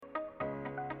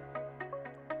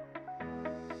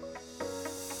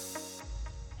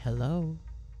Hello,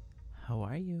 how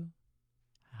are you?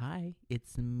 Hi,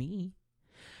 it's me.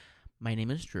 My name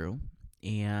is Drew,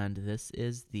 and this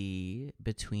is the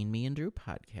Between Me and Drew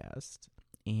podcast.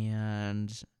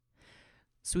 And,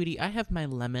 sweetie, I have my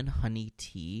lemon honey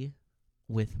tea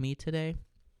with me today.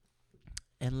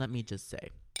 And let me just say,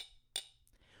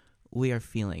 we are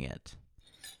feeling it.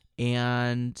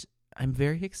 And I'm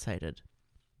very excited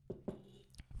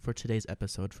for today's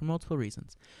episode for multiple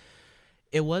reasons.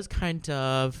 It was kind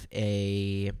of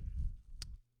a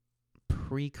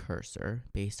precursor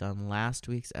based on last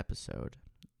week's episode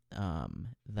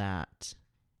that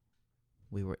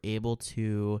we were able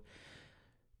to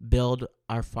build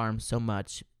our farm so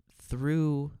much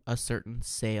through a certain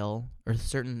sale or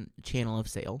certain channel of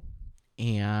sale.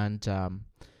 And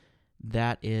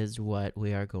that is what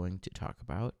we are going to talk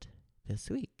about this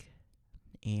week.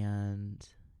 And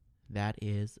that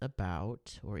is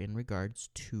about, or in regards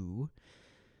to,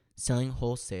 selling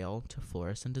wholesale to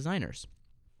florists and designers.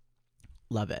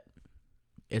 Love it.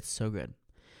 It's so good.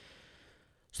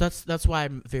 So that's why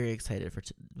I'm very excited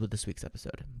with this week's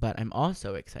episode. But I'm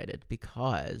also excited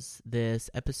because this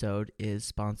episode is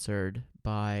sponsored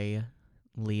by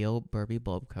Leo Burby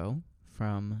Bulb Co.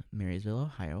 from Marysville,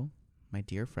 Ohio. My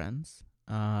dear friends.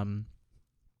 Love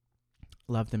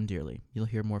them dearly. You'll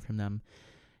hear more from them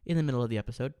in the middle of the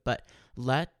episode. But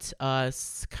let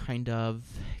us kind of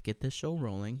get this show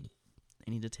rolling. I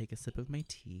need to take a sip of my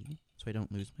tea so I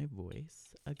don't lose my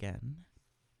voice again.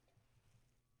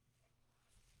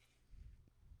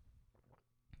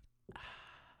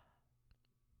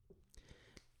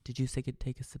 Did you say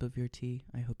take a sip of your tea?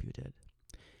 I hope you did.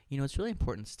 You know, it's really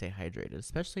important to stay hydrated,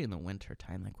 especially in the winter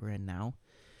time like we're in now.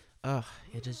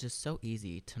 It is just so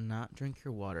easy to not drink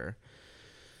your water.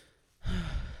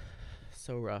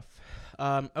 So rough.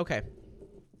 Okay.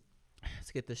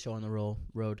 Let's get this show on the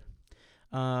road.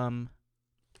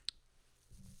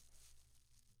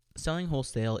 Selling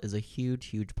wholesale is a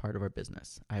huge part of our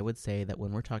business. I would say that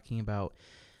when we're talking about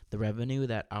the revenue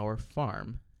that our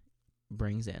farm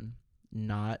brings in,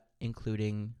 not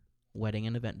including wedding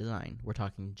and event design, we're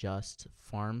talking just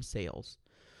farm sales.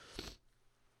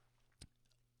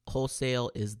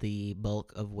 Wholesale is the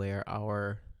bulk of where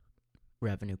our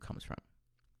revenue comes from.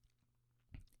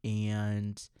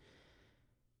 And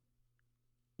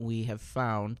we have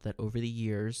found that over the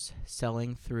years,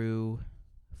 selling through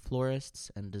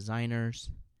florists and designers,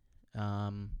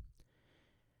 that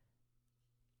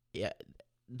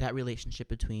relationship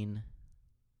between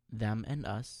them and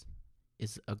us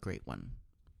is a great one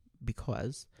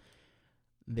because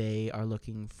they are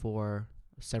looking for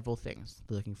several things.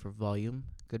 They're looking for volume,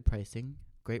 good pricing,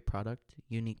 great product,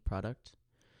 unique product,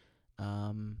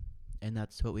 and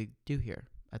that's what we do here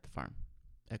at the farm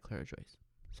at Clara Joyce.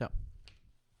 So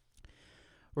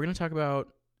we're going to talk about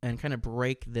and kind of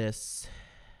break this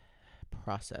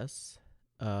process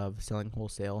of selling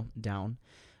wholesale down.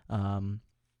 We're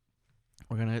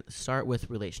going to start with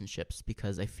relationships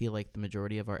because I feel like the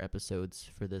majority of our episodes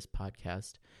for this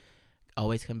podcast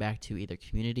always come back to either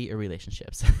community or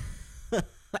relationships.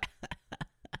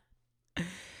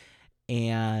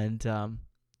 And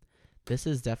this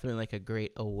is definitely like a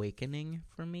great awakening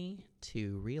for me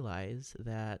to realize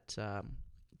that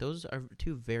those are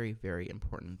two very, very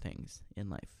important things in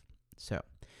life. So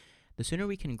the sooner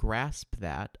we can grasp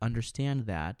that, understand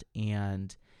that,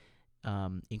 and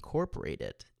incorporate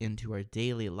it into our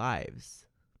daily lives,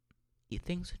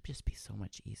 things would just be so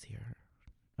much easier.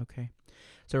 Okay?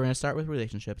 So we're going to start with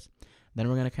relationships. Then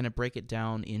we're going to kind of break it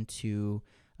down into,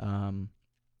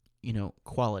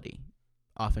 quality.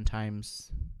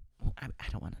 Oftentimes, I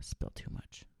don't want to spill too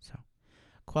much. So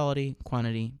quality,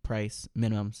 quantity, price,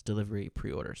 minimums, delivery,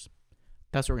 pre-orders.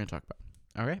 That's what we're going to talk about.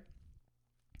 All right?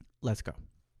 Let's go.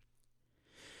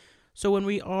 So when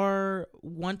we are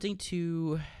wanting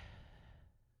to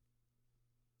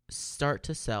start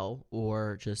to sell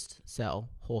or just sell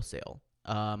wholesale,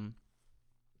 there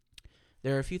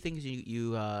are a few things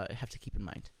you have to keep in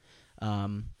mind.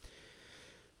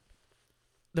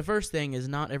 The first thing is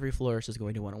not every florist is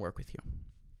going to want to work with you.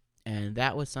 And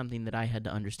that was something that I had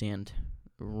to understand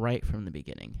right from the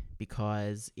beginning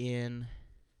because in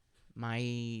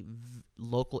my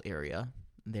local area,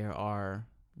 there are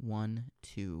 1,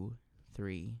 2,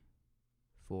 3,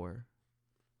 4,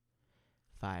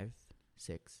 5,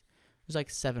 6. There's like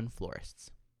 7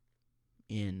 florists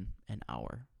in an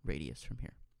hour radius from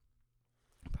here.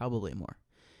 Probably more.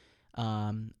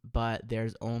 But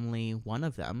there's only one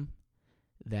of them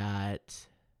that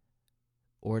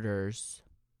orders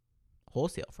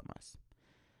wholesale from us.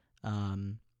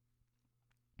 And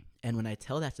when I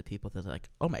tell that to people, they're like,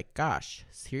 oh my gosh,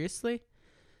 seriously?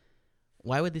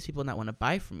 why would these people not want to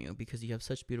buy from you? Because you have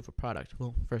such beautiful product.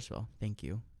 Well, first of all, thank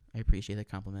you. I appreciate the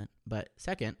compliment. But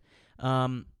second,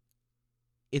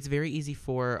 it's very easy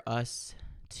for us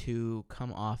to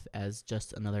come off as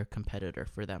just another competitor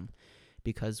for them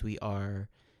because we are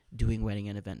doing wedding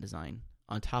and event design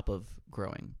on top of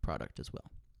growing product as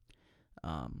well.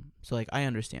 So like I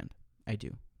understand, I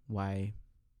do, why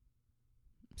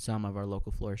some of our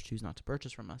local florists choose not to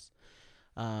purchase from us.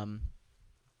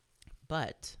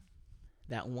 But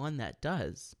that one that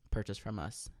does purchase from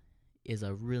us is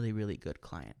a really, really good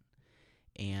client.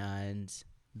 And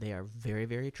they are very,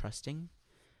 very trusting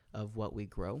of what we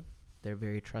grow. They're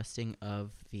very trusting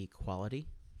of the quality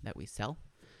that we sell.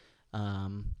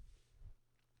 And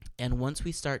once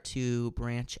we start to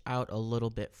branch out a little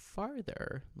bit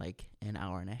farther, like an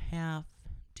hour and a half,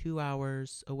 2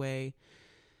 hours away,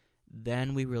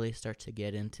 then we really start to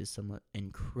get into some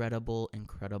incredible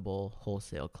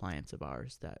wholesale clients of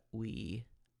ours that we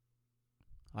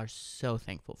are so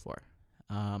thankful for.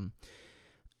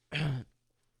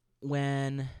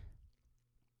 When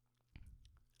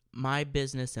my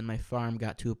business and my farm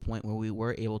got to a point where we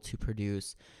were able to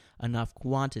produce enough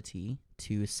quantity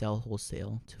to sell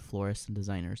wholesale to florists and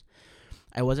designers,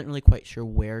 I wasn't really quite sure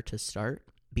where to start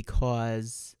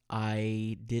because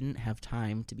I didn't have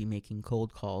time to be making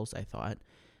cold calls, I thought,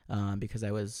 because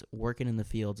I was working in the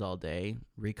fields all day,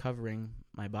 recovering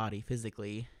my body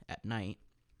physically at night.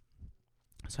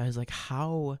 So I was like,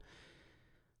 how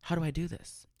do I do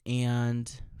this? And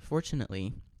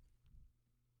fortunately,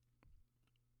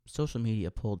 social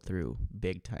media pulled through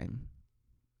big time.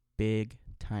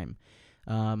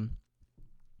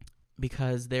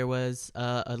 Because there was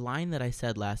a line that I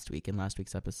said last week in last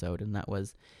week's episode, and that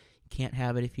was, can't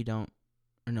have it if you don't,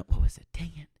 or no, what was it?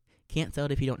 Dang it. Can't sell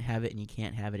it if you don't have it, and you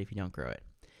can't have it if you don't grow it.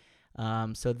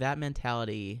 So that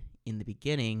mentality in the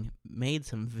beginning made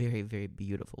some very, very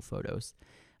beautiful photos,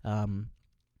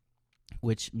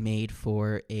 which made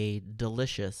for a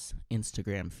delicious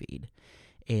Instagram feed.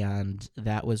 And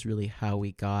that was really how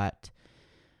we got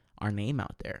our name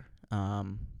out there.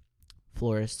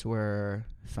 Florists were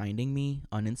finding me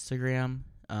on Instagram.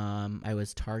 I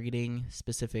was targeting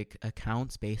specific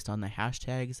accounts based on the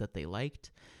hashtags that they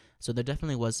liked. So there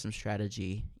definitely was some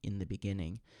strategy in the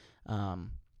beginning.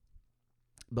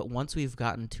 But once we've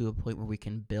gotten to a point where we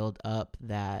can build up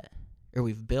that, or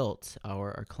we've built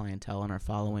our clientele and our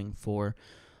following for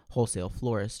wholesale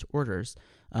florist orders,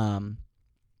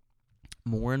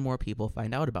 more and more people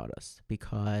find out about us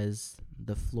because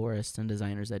the florists and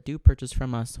designers that do purchase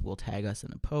from us will tag us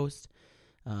in a post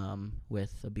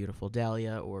with a beautiful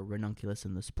dahlia or ranunculus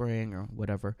in the spring or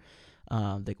whatever,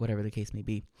 whatever the case may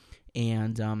be.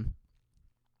 And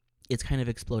it's kind of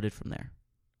exploded from there.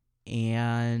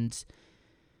 And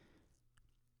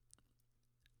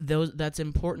that's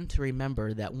important to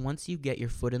remember, that once you get your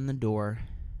foot in the door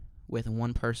with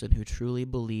one person who truly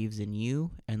believes in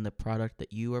you and the product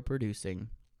that you are producing,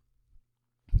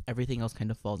 everything else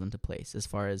kind of falls into place as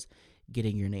far as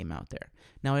getting your name out there.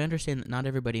 Now, I understand that not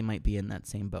everybody might be in that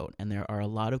same boat, and there are a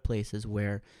lot of places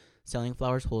where selling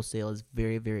flowers wholesale is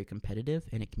very, very competitive,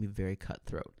 and it can be very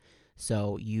cutthroat.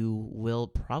 So you will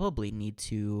probably need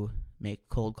to make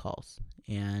cold calls,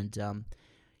 and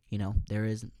there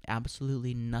is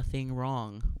absolutely nothing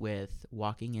wrong with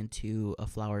walking into a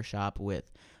flower shop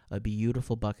with a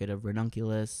beautiful bucket of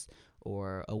ranunculus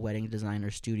or a wedding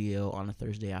designer studio on a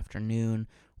Thursday afternoon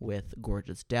with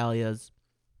gorgeous dahlias,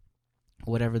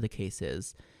 whatever the case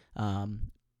is.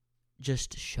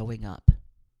 Just showing up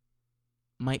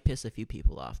might piss a few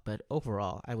people off, but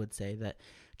overall, I would say that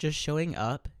just showing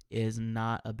up is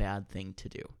not a bad thing to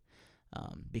do,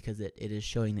 because it is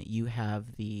showing that you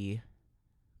have the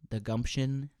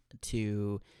gumption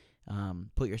to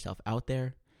put yourself out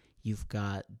there. You've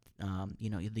got,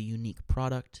 the unique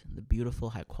product, the beautiful,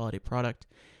 high-quality product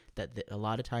that a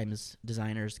lot of times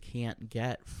designers can't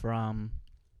get from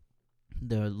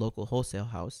the local wholesale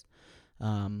house.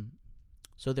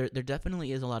 So there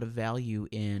definitely is a lot of value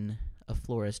in a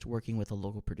florist working with a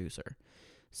local producer.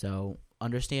 So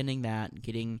understanding that,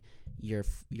 getting your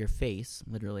face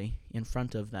literally in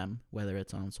front of them, whether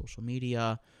it's on social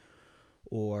media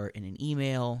or in an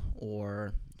email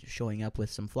or just showing up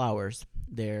with some flowers,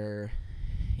 there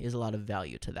is a lot of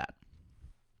value to that.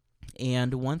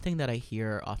 And one thing that I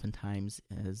hear oftentimes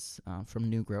is from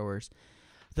new growers,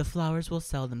 the flowers will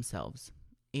sell themselves.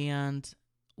 And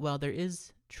while there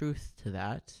is truth to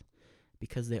that,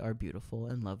 because they are beautiful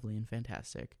and lovely and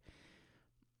fantastic,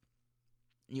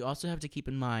 you also have to keep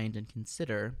in mind and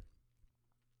consider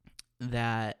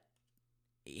that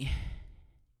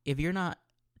if you're not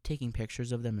taking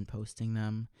pictures of them and posting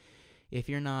them, if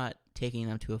you're not taking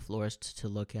them to a florist to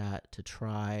look at, to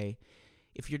try,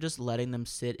 if you're just letting them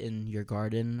sit in your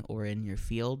garden or in your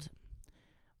field,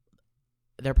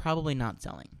 they're probably not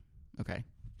selling. Okay,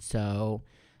 so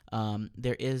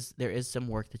there is some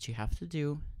work that you have to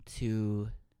do to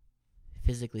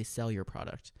physically sell your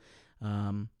product,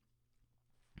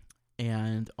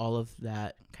 and all of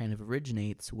that kind of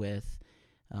originates with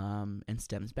and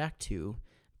stems back to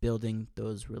building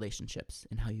those relationships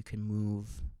and how you can move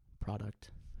product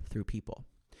through people.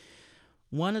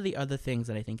 One of the other things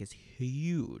that I think is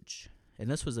huge, and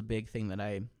this was a big thing that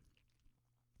I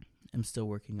am still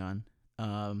working on,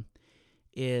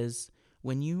 is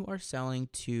when you are selling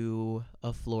to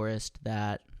a florist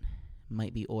that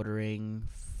might be ordering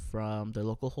from their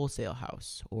local wholesale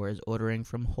house or is ordering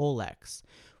from Wholex,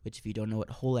 which if you don't know what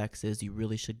Wholex is, you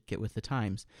really should get with the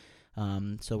times.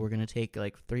 So we're going to take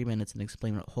like 3 minutes and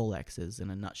explain what Wholex is in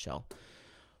a nutshell.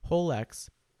 Wholex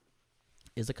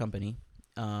is a company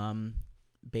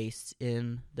based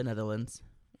in the Netherlands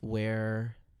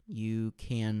where you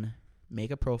can make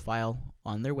a profile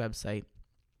on their website,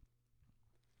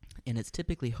 and it's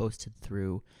typically hosted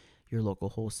through your local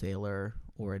wholesaler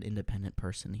or an independent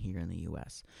person here in the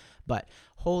U.S. But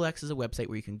Wholex is a website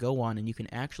where you can go on and you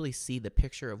can actually see the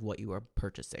picture of what you are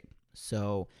purchasing.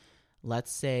 So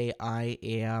let's say I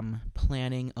am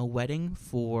planning a wedding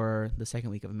for the second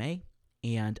week of May,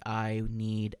 and I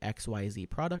need XYZ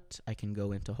product. I can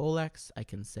go into Wholex. I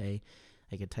can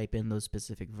type in those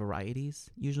specific varieties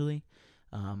usually,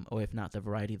 or if not the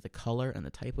variety, the color and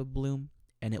the type of bloom,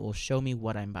 and it will show me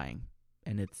what I'm buying.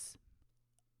 And it's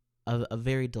a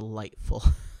very delightful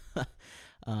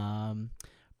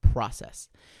process.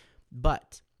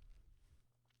 But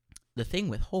the thing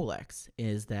with Wholex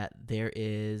is that there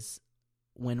is,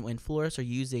 when florists are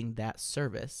using that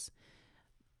service,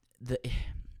 the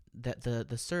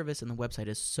service and the website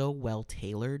is so well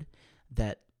tailored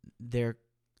that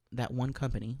that one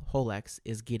company, Wholex,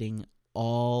 is getting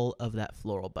all of that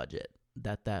floral budget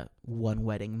that one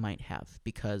wedding might have.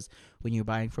 Because when you're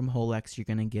buying from Wholex, you're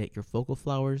going to get your focal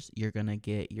flowers, you're going to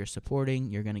get your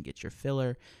supporting, you're going to get your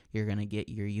filler, you're going to get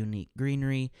your unique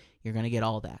greenery, you're going to get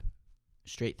all that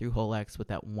straight through Wholex with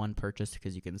that one purchase,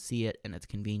 because you can see it and it's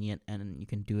convenient, and you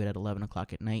can do it at 11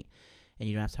 o'clock at night and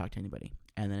you don't have to talk to anybody,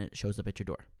 and then it shows up at your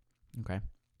door. Okay,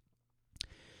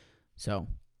 so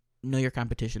know your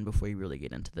competition before you really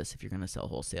get into this if you're going to sell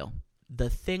wholesale. The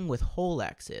thing with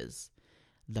Wholex is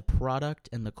the product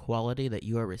and the quality that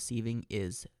you are receiving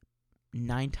is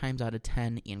 9 times out of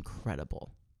 10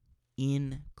 incredible.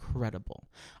 Incredible.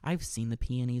 I've seen the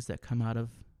peonies that come out of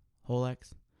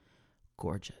Wholex.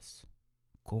 Gorgeous.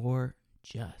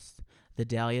 Gorgeous. The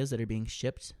dahlias that are being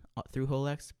shipped through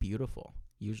Wholex, beautiful,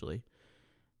 usually.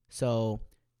 So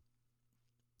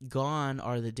gone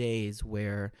are the days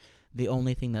where the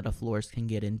only thing that a florist can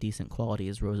get in decent quality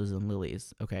is roses and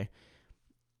lilies, okay?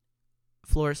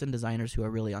 Florists and designers who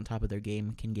are really on top of their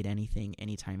game can get anything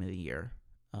any time of the year.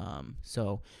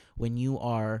 So when you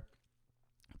are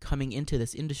coming into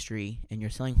this industry and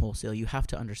you're selling wholesale, you have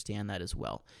to understand that as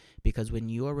well. Because when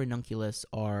your ranunculus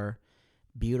are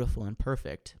beautiful and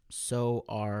perfect, so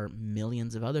are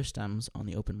millions of other stems on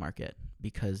the open market,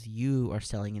 because you are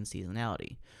selling in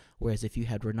seasonality. Whereas if you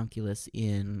had ranunculus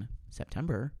in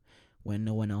September, when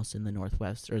no one else in the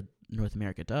Northwest or North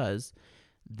America does,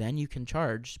 then you can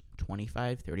charge $25,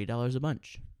 $30 a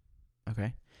bunch.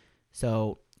 Okay?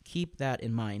 So keep that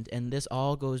in mind. And this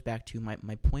all goes back to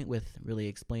my point with really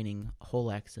explaining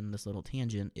Wholex in this little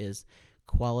tangent is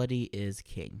quality is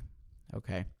king.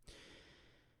 Okay?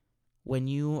 When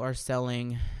you are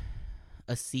selling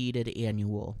a seeded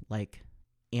annual like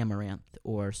amaranth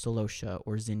or celosia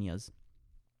or zinnias,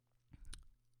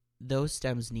 those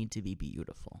stems need to be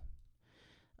beautiful.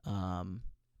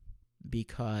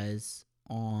 Because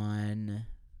on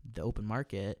the open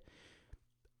market,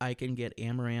 I can get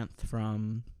amaranth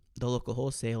from the local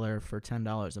wholesaler for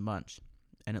 $10 a bunch,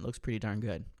 and it looks pretty darn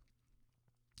good.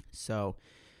 So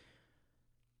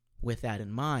with that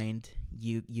in mind,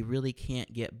 you really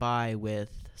can't get by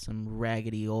with some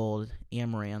raggedy old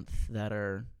amaranth that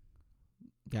are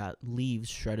got leaves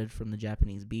shredded from the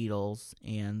Japanese beetles,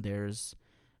 and there's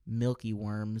milky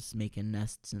worms making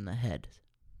nests in the head.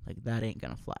 Like, that ain't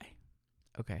gonna fly.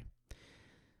 Okay.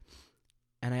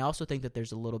 And I also think that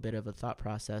there's a little bit of a thought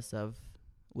process of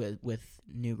with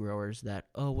new growers that,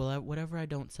 whatever I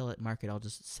don't sell at market, I'll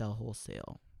just sell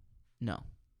wholesale. No.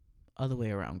 Other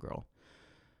way around, girl.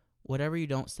 Whatever you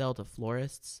don't sell to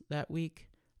florists that week,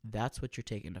 that's what you're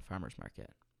taking to farmers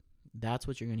market. That's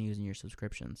what you're going to use in your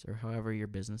subscriptions or however your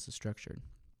business is structured.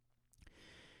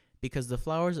 Because the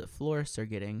flowers that florists are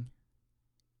getting,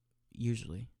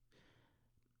 usually,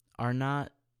 are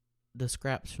not the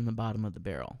scraps from the bottom of the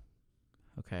barrel.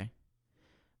 Okay?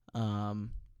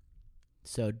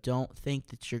 So don't think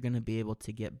that you're going to be able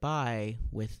to get by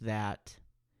with that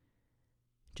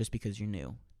just because you're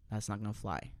new. That's not going to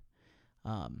fly.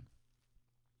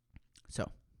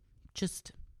 So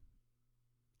just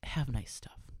have nice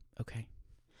stuff, okay?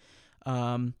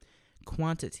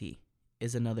 Quantity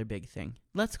is another big thing.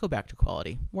 Let's go back to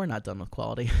quality. We're not done with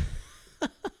quality.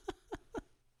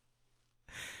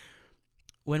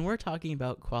 When we're talking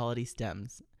about quality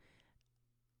stems,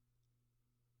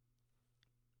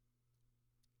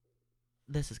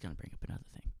 this is going to bring up another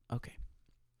thing. Okay.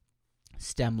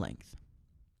 Stem length.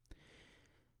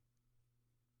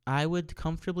 I would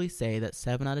comfortably say that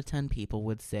 7 out of 10 people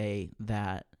would say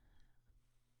that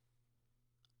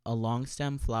a long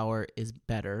stem flower is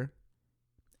better.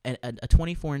 A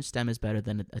 24-inch stem is better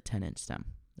than a 10-inch stem.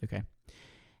 Okay.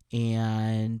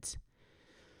 And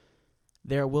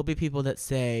there will be people that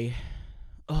say,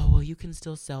 oh, well, you can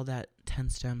still sell that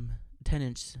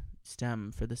 10-inch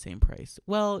stem for the same price.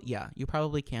 Well, yeah, you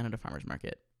probably can at a farmer's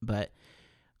market. But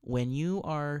when you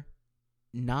are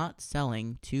not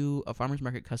selling to a farmer's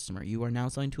market customer, you are now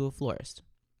selling to a florist.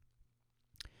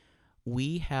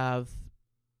 We have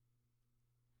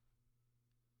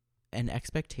an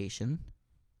expectation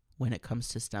when it comes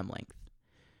to stem length,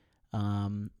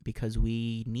 because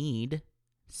we need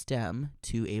stem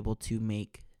to able to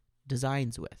make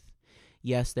designs with.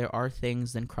 Yes, there are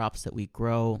things and crops that we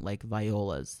grow, like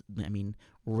violas. I mean,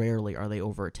 rarely are they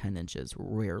over 10 inches.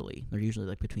 Rarely. They're usually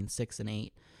like between 6 and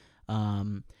 8.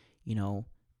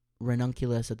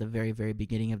 Ranunculus at the very, very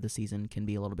beginning of the season can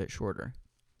be a little bit shorter.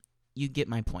 You get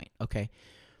my point, okay?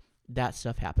 That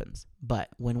stuff happens. But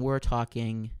when we're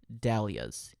talking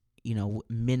dahlias,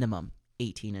 minimum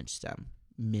 18-inch stem.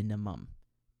 Minimum.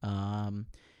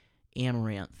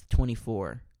 Amaranth,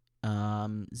 24.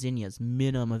 Zinnias,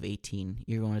 minimum of 18.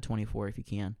 You're going to 24 if you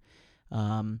can.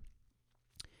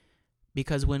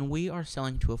 Because when we are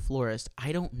selling to a florist,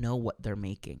 I don't know what they're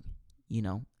making.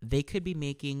 They could be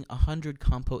making 100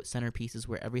 compote centerpieces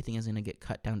where everything is going to get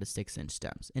cut down to 6-inch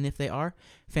stems. And if they are,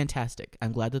 fantastic.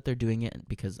 I'm glad that they're doing it,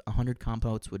 because 100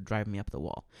 compotes would drive me up the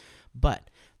wall. But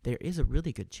there is a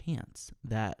really good chance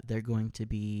that they're going to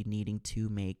be needing to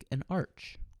make an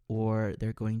arch, or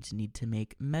they're going to need to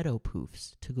make meadow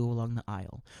poofs to go along the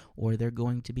aisle, or they're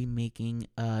going to be making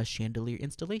a chandelier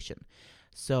installation.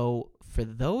 So for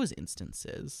those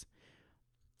instances,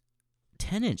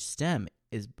 10-inch stem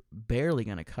is barely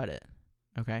going to cut it,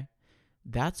 okay?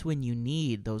 That's when you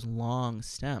need those long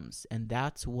stems, and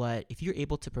that's what, if you're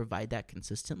able to provide that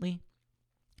consistently,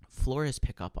 florists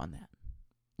pick up on that,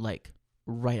 like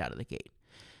right out of the gate.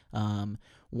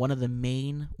 One of the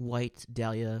main white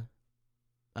dahlia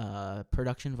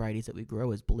production varieties that we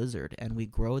grow is Blizzard, and we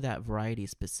grow that variety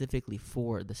specifically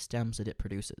for the stems that it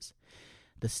produces.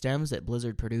 The stems that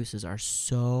Blizzard produces are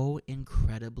so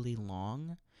incredibly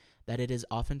long that it is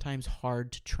oftentimes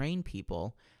hard to train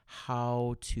people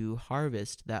how to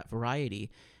harvest that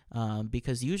variety,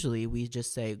 because usually we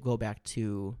just say go back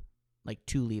to like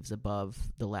 2 leaves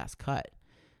above the last cut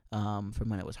from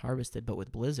when it was harvested. But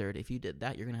with Blizzard, if you did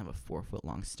that, you're going to have a 4-foot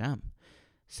long stem.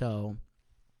 So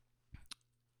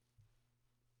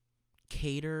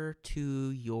cater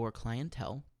to your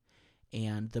clientele,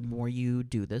 and the more you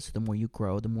do this, the more you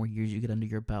grow, the more years you get under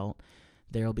your belt,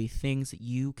 there will be things that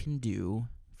you can do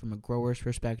from a grower's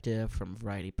perspective, from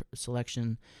variety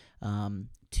selection,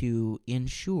 to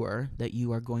ensure that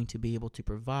you are going to be able to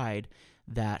provide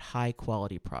that high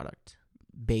quality product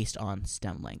based on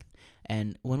stem length.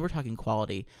 And when we're talking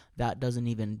quality, that doesn't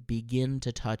even begin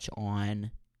to touch on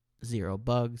 0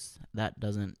 bugs. That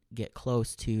doesn't get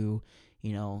close to,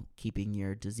 keeping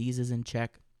your diseases in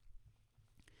check.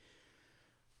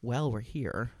 While we're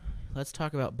here, let's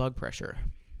talk about bug pressure.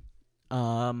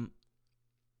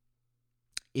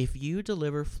 If you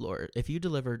deliver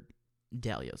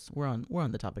dahlias, we're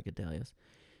on the topic of dahlias.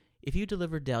 If you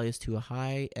deliver dahlias to a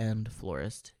high-end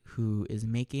florist who is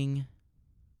making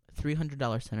 $300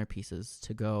 centerpieces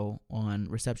to go on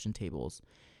reception tables,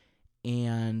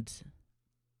 and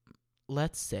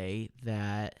let's say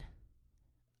that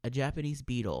a Japanese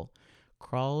beetle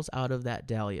crawls out of that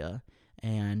dahlia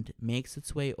and makes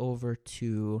its way over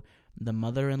to the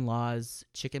mother-in-law's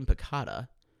chicken piccata,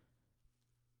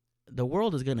 the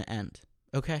world is going to end,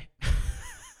 okay?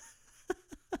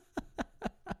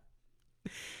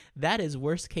 That is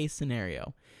worst case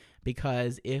scenario,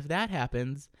 because if that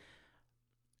happens,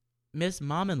 Miss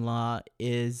Mom-in-Law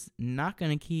is not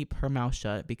going to keep her mouth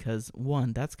shut, because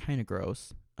 1, that's kind of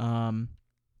gross.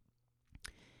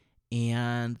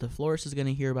 and the florist is going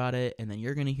to hear about it, and then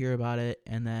you're going to hear about it,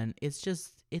 and then it's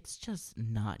just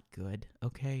not good,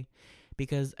 okay?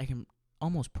 Because I can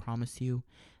almost promise you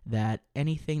that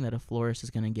anything that a florist is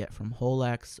going to get from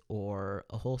Wholex or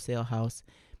a wholesale house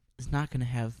is not going to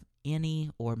have any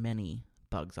or many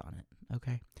bugs on it,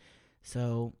 okay?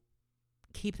 So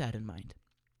keep that in mind.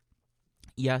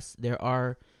 Yes, there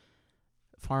are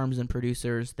farms and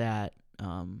producers that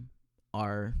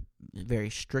are very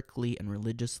strictly and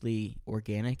religiously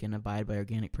organic and abide by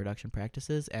organic production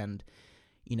practices. And,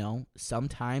 you know,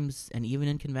 sometimes, and even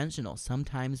in conventional,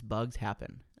 sometimes bugs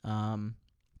happen.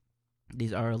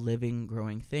 These are a living,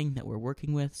 growing thing that we're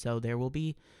working with. So there will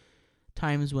be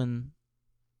times when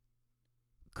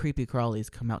creepy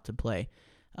crawlies come out to play.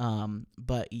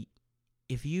 But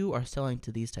if you are selling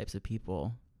to these types of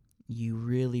people, you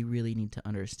really, really need to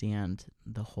understand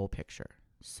the whole picture.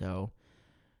 So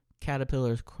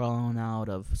caterpillars crawling out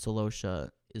of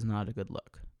celosia is not a good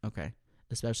look, okay?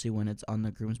 Especially when it's on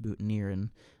the groom's boutonniere and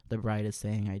the bride is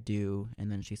saying, I do,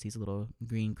 and then she sees a little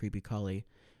green creepy crawly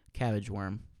cabbage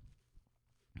worm.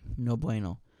 No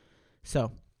bueno.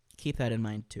 So keep that in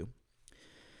mind too.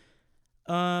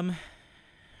 Let's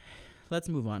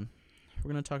move on.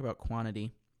 We're going to talk about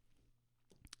quantity.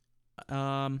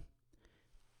 One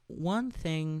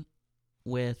thing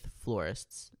with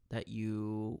florists that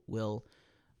you will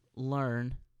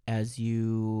learn as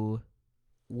you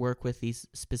work with these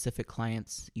specific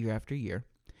clients year after year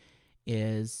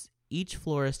is each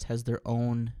florist has their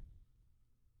own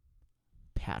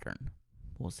pattern,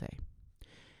 we'll say.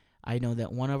 I know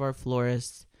that one of our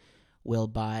florists will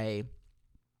buy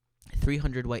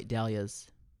 300 white dahlias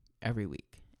every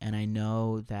week, and I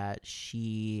know that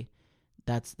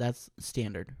that's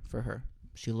standard for her.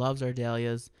 She loves our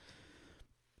dahlias,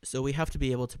 so we have to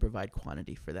be able to provide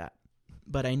quantity for that.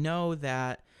 But I know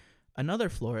that another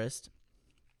florist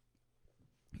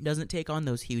doesn't take on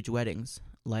those huge weddings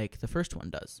like the first one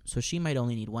does, so she might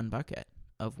only need 1 bucket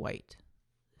of white.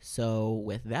 So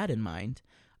with that in mind,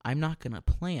 I'm not going to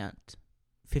plant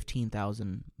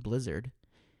 15,000 blizzard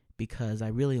because I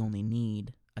really only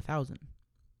need 1,000,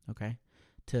 okay,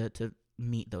 to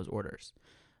meet those orders.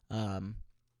 And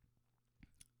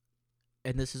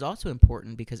this is also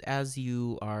important because as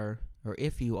you are, or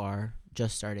if you are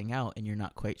just starting out and you're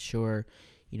not quite sure,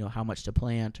 you know, how much to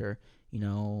plant or, you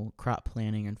know, crop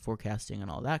planning and forecasting and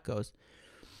all that goes,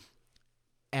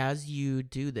 as you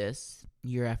do this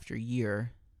year after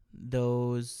year,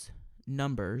 those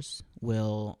numbers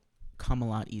will come a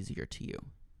lot easier to you.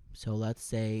 So let's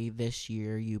say this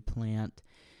year you plant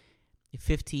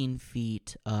 15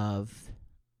 feet of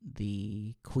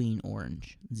the queen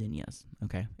orange zinnias,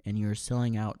 okay? And you're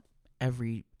selling out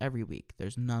every week.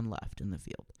 There's none left in the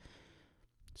field.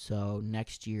 So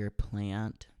next year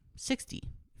plant 60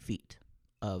 feet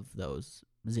of those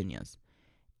zinnias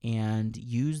and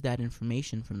use that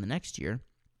information from the next year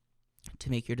to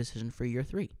make your decision for year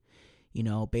 3. You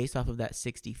know, based off of that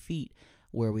 60 feet,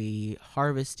 were we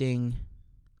harvesting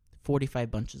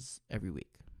 45 bunches every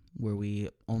week? Were we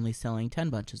only selling 10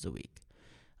 bunches a week?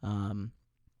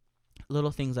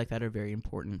 Little things like that are very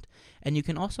important. And you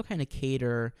can also kind of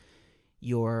cater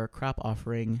your crop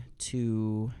offering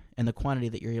to, and the quantity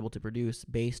that you're able to produce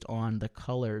based on the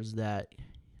colors that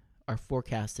are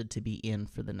forecasted to be in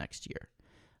for the next year.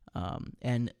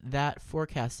 And that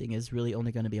forecasting is really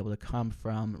only going to be able to come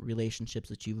from relationships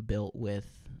that you've built with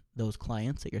those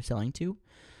clients that you're selling to.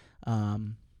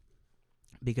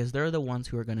 Because they're the ones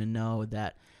who are going to know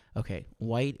that, okay,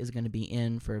 white is going to be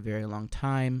in for a very long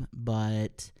time,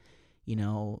 but, you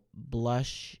know,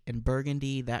 blush and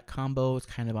burgundy, that combo is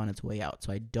kind of on its way out.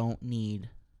 So I don't need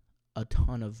a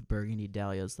ton of burgundy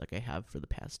dahlias like I have for the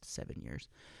past 7 years.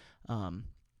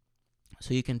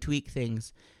 So you can tweak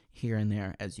things here and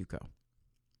there as you go.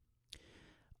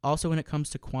 Also, when it comes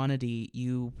to quantity,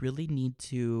 you really need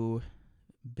to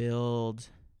build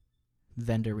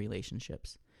vendor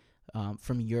relationships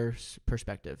from your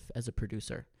perspective as a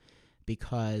producer.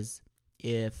 Because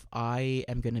if I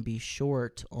am going to be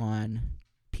short on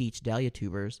peach dahlia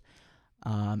tubers,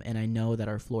 and I know that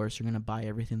our florists are going to buy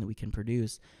everything that we can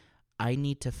produce, I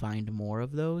need to find more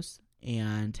of those.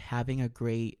 And having a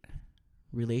great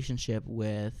relationship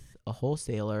with a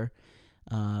wholesaler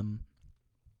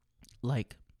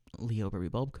like Leo Berry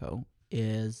Bulb Co.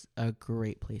 is a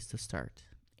great place to start.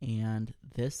 And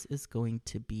this is going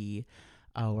to be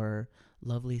our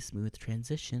lovely smooth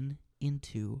transition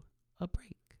into a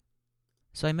break.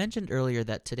 So I mentioned earlier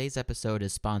that today's episode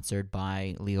is sponsored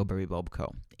by Leo Berry Bulb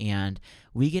Co. And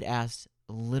we get asked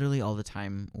literally all the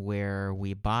time where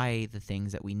we buy the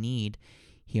things that we need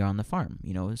here on the farm,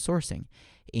 you know, sourcing.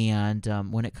 And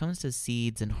when it comes to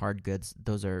seeds and hard goods,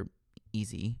 those are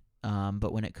easy.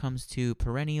 But when it comes to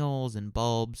perennials and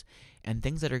bulbs and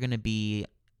things that are going to be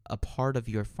a part of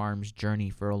your farm's journey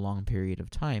for a long period of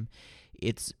time,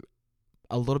 it's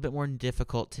a little bit more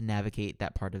difficult to navigate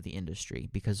that part of the industry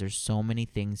because there's so many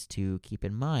things to keep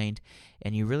in mind,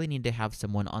 and you really need to have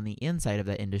someone on the inside of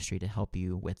that industry to help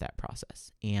you with that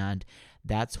process. And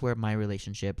that's where my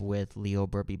relationship with Leo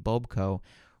Burby Bulb Co.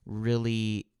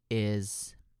 really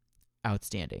is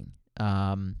outstanding.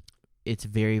 It's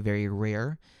very, very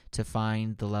rare to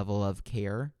find the level of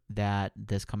care that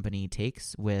this company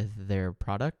takes with their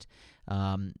product.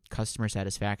 Customer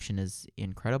satisfaction is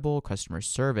incredible. Customer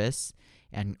service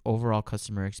and overall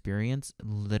customer experience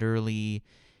literally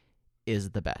is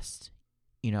the best.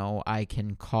 I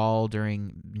can call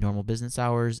during normal business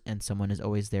hours and someone is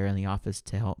always there in the office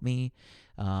to help me.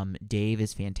 Dave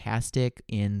is fantastic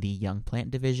in the young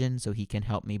plant division, so he can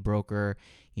help me broker,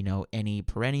 any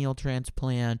perennial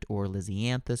transplant or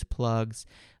Lisianthus plugs.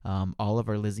 All of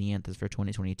our Lisianthus for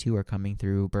 2022 are coming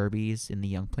through Burby's in the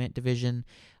young plant division.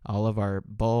 All of our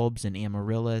bulbs and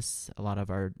amaryllis, a lot of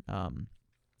our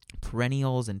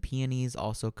perennials and peonies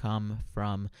also come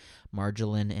from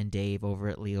Marjolin and Dave over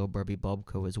at Leo Burby Bulb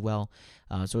Co. as well.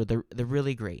 So they're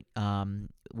really great.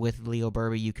 With Leo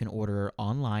Burby, you can order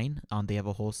online. They have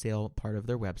a wholesale part of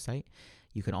their website.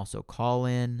 You can also call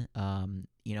in.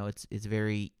 It's a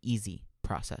very easy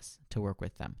process to work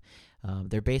with them.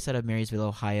 They're based out of Marysville,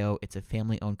 Ohio. It's a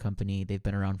family-owned company. They've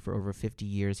been around for over 50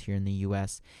 years here in the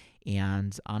U.S.,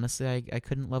 and honestly, I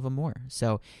couldn't love them more.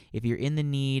 So if you're in the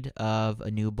need of a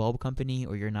new bulb company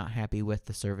or you're not happy with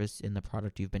the service in the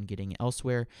product you've been getting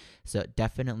elsewhere, so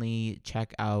definitely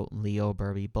check out Leo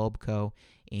Burby Bulb Co.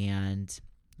 and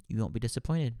you won't be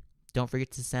disappointed. Don't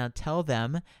forget to tell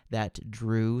them that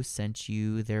Drew sent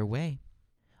you their way.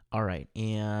 All right,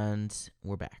 and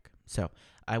we're back. So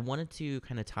I wanted to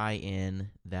kind of tie in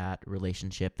that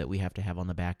relationship that we have to have on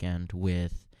the back end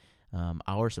with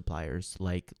our suppliers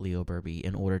like Leo Burby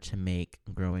in order to make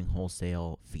growing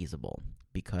wholesale feasible.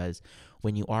 Because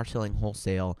when you are selling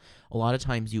wholesale, a lot of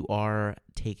times you are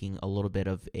taking a little bit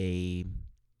of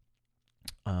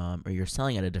or you're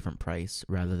selling at a different price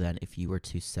rather than if you were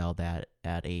to sell that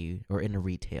in a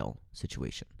retail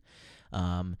situation.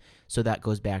 So that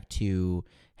goes back to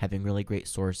having really great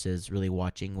sources, really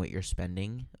watching what you're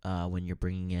spending when you're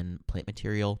bringing in plant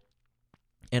material,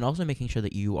 and also making sure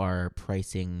that you are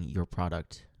pricing your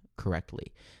product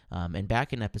correctly. And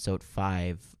back in episode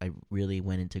 5, I really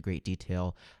went into great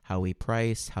detail how we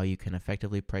price, how you can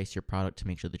effectively price your product to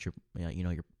make sure that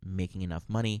you're making enough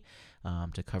money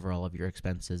to cover all of your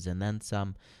expenses and then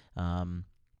some.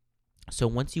 So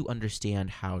once you understand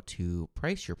how to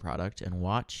price your product and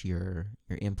watch your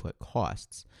input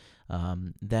costs,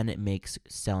 then it makes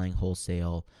selling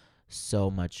wholesale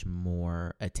so much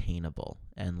more attainable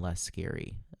and less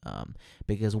scary.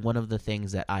 Because one of the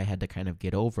things that I had to kind of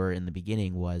get over in the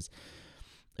beginning was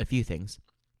a few things.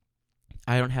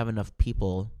 I don't have enough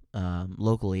people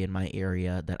locally in my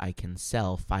area that I can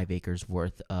sell 5 acres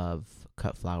worth of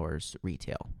cut flowers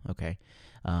retail. Okay.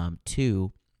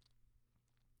 2,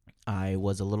 I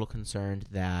was a little concerned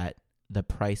that the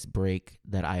price break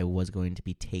that I was going to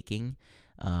be taking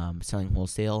selling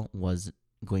wholesale was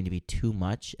going to be too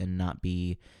much and not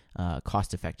be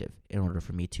cost effective in order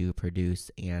for me to produce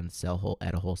and sell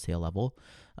at a wholesale level.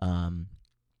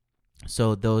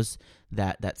 So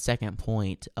that second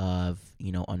point of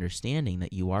understanding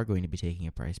that you are going to be taking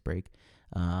a price break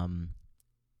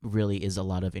really is a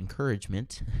lot of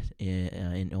encouragement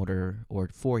in order or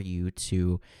for you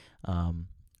to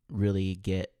really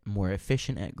get more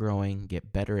efficient at growing,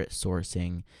 get better at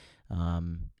sourcing,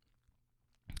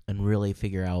 and really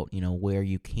figure out, where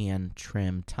you can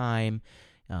trim time,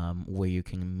 where you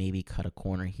can maybe cut a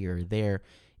corner here or there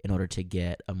in order to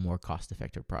get a more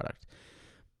cost-effective product.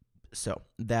 So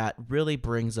that really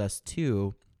brings us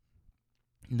to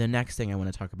the next thing I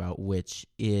want to talk about, which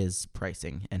is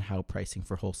pricing and how pricing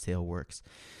for wholesale works.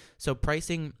 So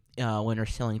pricing when you're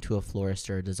selling to a florist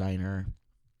or a designer,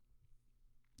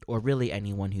 or really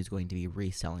anyone who's going to be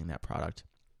reselling that product,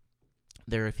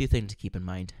 there are a few things to keep in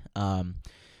mind.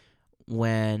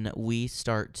 When we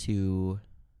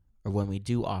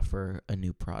do offer a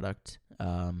new product,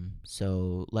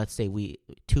 so let's say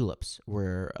tulips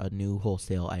were a new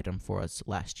wholesale item for us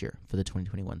last year for the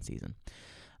 2021 season.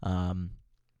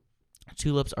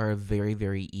 Tulips are a very,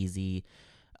 very easy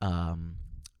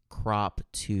crop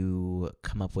to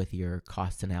come up with your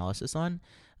cost analysis on,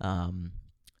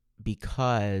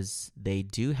 because they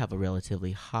do have a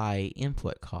relatively high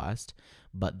input cost,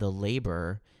 but the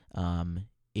labor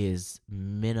is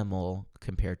minimal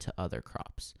compared to other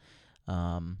crops.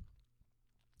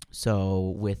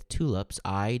 So with tulips,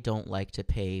 I don't like to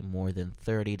pay more than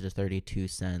 30 to 32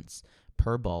 cents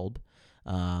per bulb,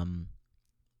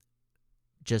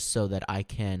 just so that I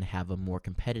can have a more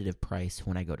competitive price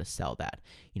when I go to sell that.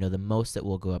 The most that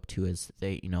we'll go up to is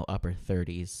the upper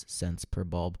 30s cents per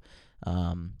bulb.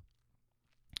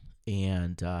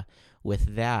 And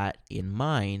with that in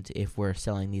mind, if we're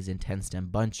selling these in 10 stem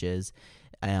bunches,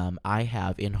 I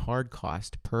have in hard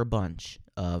cost per bunch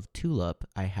of tulip,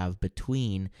 I have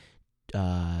between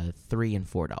 $3 and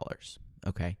 $4.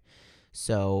 Okay.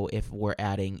 So if we're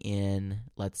adding in,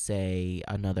 let's say,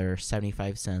 another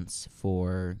 75 cents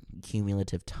for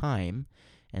cumulative time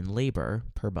and labor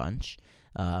per bunch,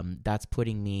 that's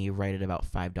putting me right at about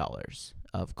 $5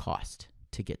 of cost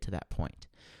to get to that point.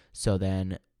 So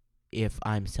then if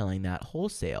I'm selling that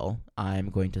wholesale, I'm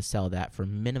going to sell that for a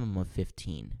minimum of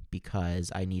 15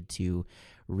 because I need to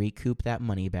recoup that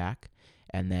money back,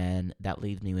 and then that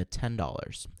leaves me with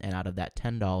 $10. And out of that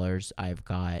 $10, I've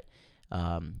got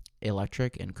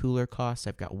electric and cooler costs,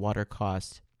 I've got water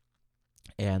costs,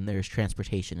 and there's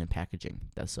transportation and packaging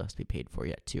that still has to be paid for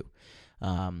yet too.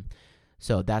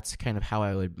 So that's kind of how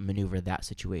I would maneuver that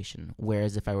situation.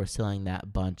 Whereas if I were selling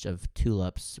that bunch of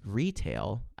tulips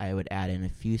retail, I would add in a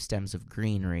few stems of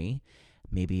greenery,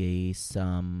 maybe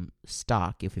some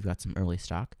stock if we've got some early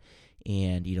stock,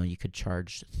 and you could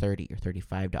charge $30 or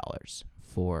 $35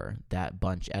 for that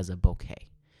bunch as a bouquet.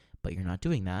 But you're not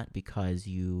doing that because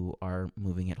you are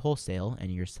moving it wholesale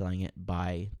and you're selling it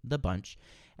by the bunch,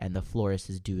 and the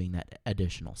florist is doing that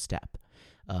additional step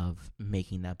of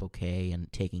making that bouquet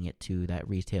and taking it to that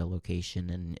retail location,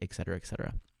 and et cetera, et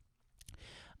cetera.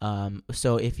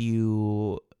 So if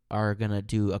you are going to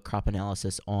do a crop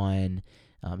analysis on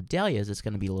dahlias, it's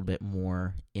going to be a little bit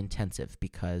more intensive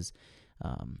because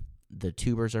the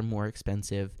tubers are more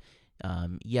expensive.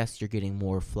 Yes, you're getting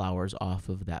more flowers off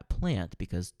of that plant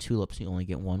because tulips, you only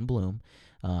get one bloom.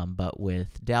 But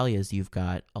with dahlias, you've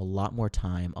got a lot more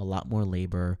time, a lot more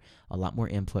labor, a lot more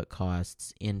input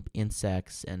costs,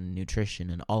 insects and nutrition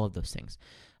and all of those things.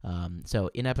 So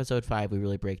in episode 5, we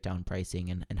really break down pricing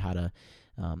and how to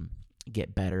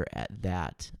get better at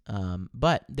that.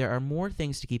 But there are more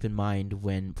things to keep in mind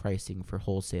when pricing for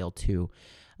wholesale too.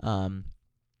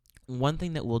 One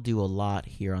thing that we'll do a lot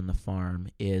here on the farm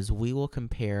is we will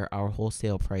compare our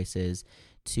wholesale prices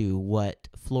to what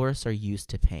florists are used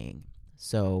to paying.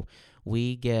 So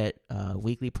we get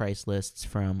weekly price lists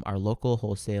from our local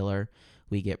wholesaler.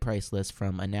 We get price lists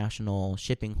from a national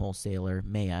shipping wholesaler,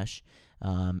 Mayesh,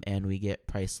 and we get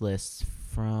price lists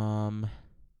from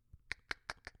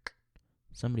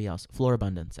somebody else,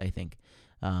 Florabundance, I think.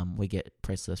 We get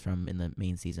price lists from in the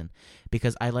main season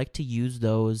because I like to use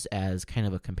those as kind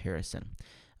of a comparison.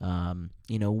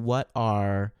 What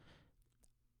are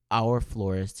our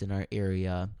florists in our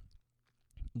area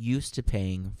used to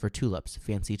paying for tulips,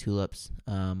 fancy tulips?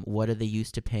 What are they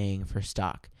used to paying for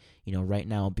stock? Right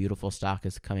now, beautiful stock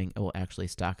is coming. Well, actually,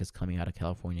 stock is coming out of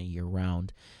California year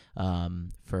round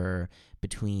for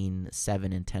between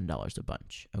 $7 and $10 a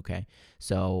bunch. Okay,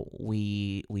 so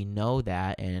we know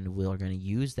that, and we're going to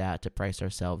use that to price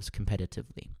ourselves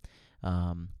competitively.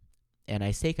 And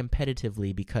I say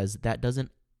competitively because that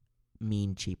doesn't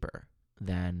mean cheaper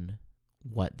than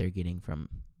what they're getting from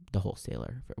the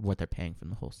wholesaler, for what they're paying from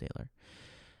the wholesaler.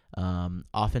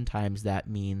 Oftentimes that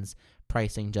means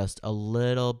pricing just a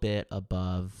little bit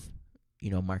above,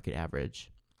 market average.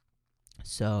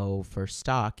 So for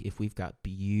stock, if we've got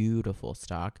beautiful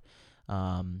stock,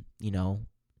 $12,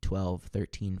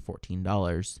 $13,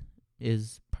 $14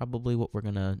 is probably what we're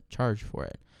going to charge for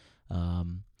it.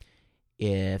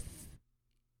 If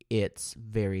it's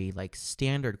very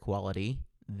standard quality,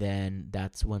 then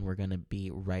that's when we're going to be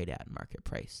right at market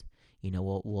price.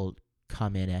 We'll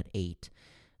come in at $8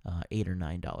 or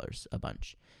 $9 a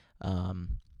bunch.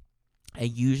 I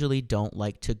usually don't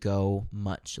like to go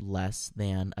much less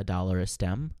than $1 a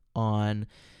stem on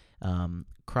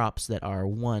crops that are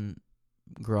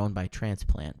grown by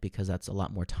transplant, because that's a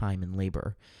lot more time and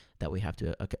labor that we have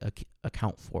to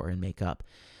account for and make up.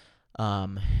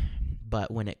 But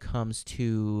when it comes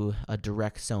to a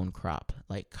direct sown crop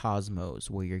like Cosmos,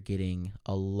 where you're getting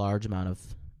a large amount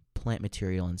of plant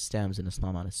material and stems in a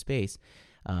small amount of space,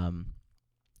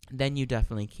 then you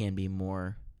definitely can be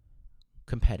more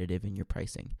competitive in your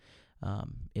pricing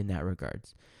in that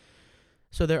regards.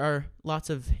 So there are lots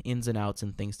of ins and outs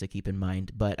and things to keep in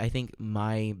mind, but I think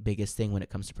my biggest thing when it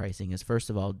comes to pricing is, first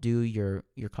of all, do your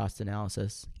cost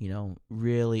analysis,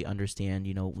 really understand,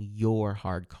 your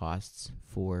hard costs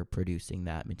for producing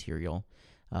that material.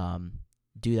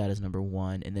 do that as number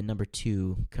one. And then number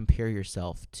two, compare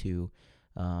yourself to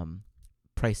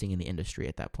pricing in the industry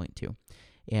at that point too.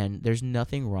 And there's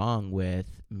nothing wrong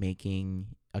with making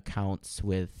accounts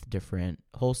with different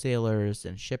wholesalers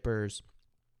and shippers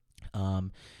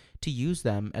to use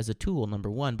them as a tool,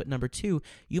 number one. But number two,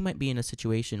 you might be in a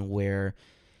situation where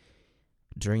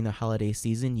during the holiday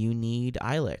season, you need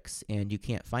Ilex and you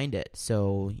can't find it.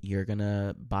 So you're going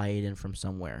to buy it in from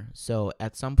somewhere. So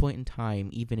at some point in time,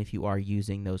 even if you are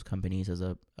using those companies as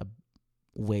a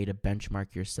way to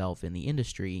benchmark yourself in the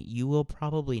industry, you will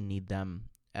probably need them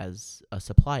as a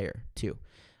supplier too.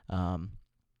 And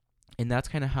that's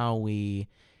kind of how we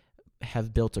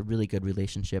have built a really good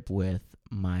relationship with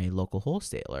my local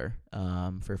wholesaler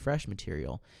for fresh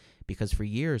material. Because for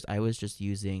years, I was just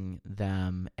using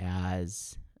them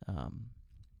as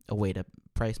a way to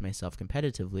price myself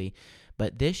competitively.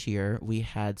 But this year, we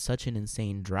had such an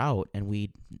insane drought, and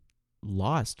we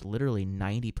lost literally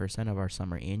 90% of our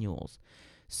summer annuals.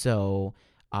 So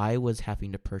I was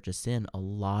having to purchase in a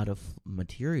lot of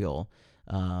material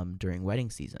during wedding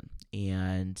season.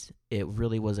 And it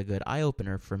really was a good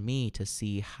eye-opener for me to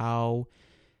see how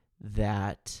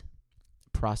that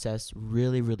process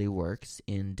really, really works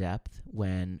in depth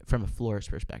when from a florist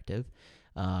perspective,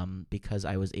 because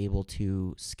I was able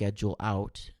to schedule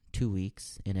out 2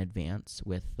 weeks in advance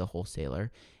with the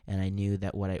wholesaler, and I knew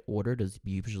that what I ordered is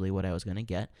usually what I was going to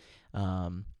get,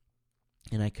 and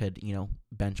I could,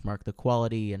 benchmark the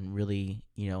quality and really,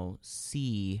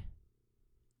 see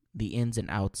the ins and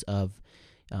outs of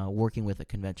working with a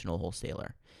conventional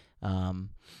wholesaler.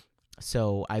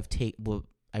 So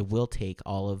I will take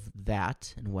all of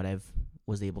that and what I've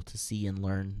was able to see and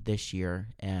learn this year,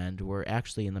 and we're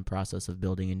actually in the process of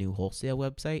building a new wholesale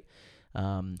website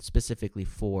specifically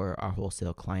for our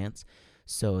wholesale clients,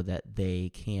 so that they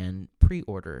can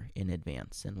pre-order in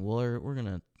advance. And we're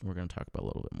gonna talk about a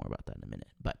little bit more about that in a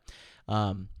minute. But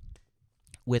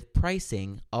with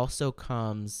pricing also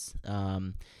comes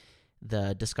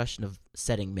the discussion of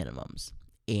setting minimums.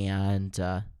 And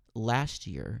last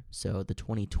year, so the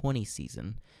 2020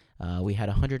 season, we had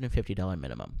a $150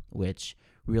 minimum, which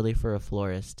really for a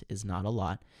florist is not a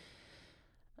lot.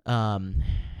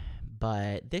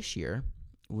 But this year,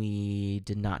 we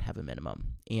did not have a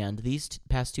minimum. And these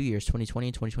past 2 years, 2020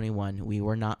 and 2021, we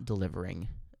were not delivering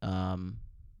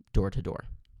door to door.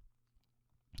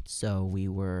 So we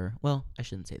were, well, I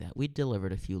shouldn't say that. We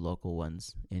delivered a few local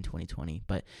ones in 2020,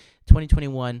 but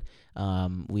 2021,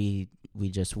 we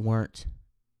just weren't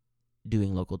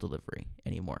doing local delivery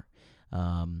anymore.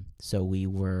 So we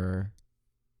were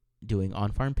doing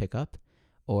on-farm pickup,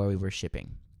 or we were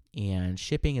shipping. And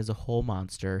shipping is a whole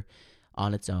monster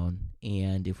on its own.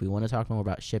 And if we want to talk more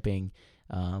about shipping,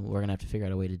 we're going to have to figure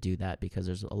out a way to do that, because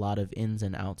there's a lot of ins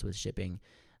and outs with shipping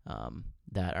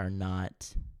that are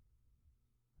not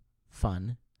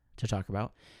fun to talk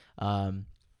about.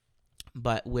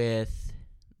 But with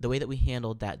the way that we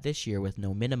handled that this year with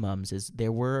no minimums, is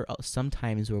there were some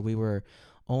times where we were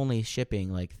only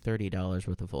shipping like $30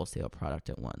 worth of wholesale product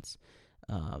at once.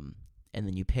 And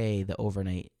then you pay the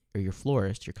overnight, or your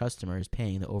florist, your customer is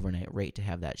paying the overnight rate to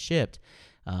have that shipped.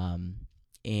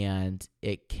 And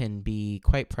it can be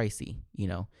quite pricey,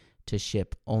 to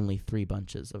ship only 3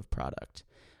 bunches of product.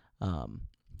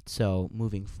 So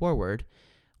moving forward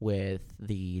with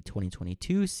the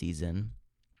 2022 season,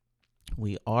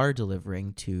 we are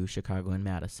delivering to Chicago and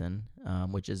Madison,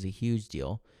 which is a huge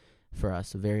deal for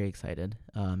us. Very excited.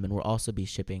 And we'll also be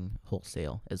shipping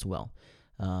wholesale as well,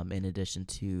 in addition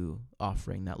to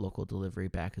offering that local delivery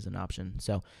back as an option.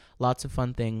 So lots of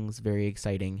fun things, very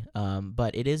exciting.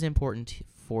 But it is important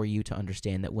for you to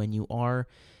understand that when you are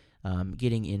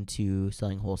getting into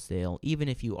selling wholesale, even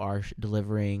if you are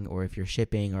delivering, or if you're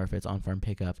shipping, or if it's on-farm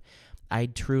pickup, I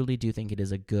truly do think it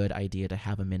is a good idea to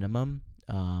have a minimum.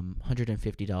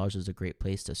 $150 is a great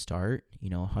place to start.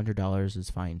 $100 is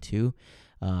fine too,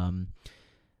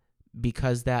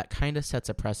 because that kind of sets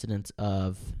a precedent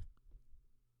of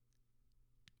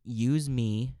use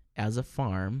me as a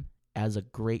farm as a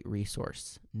great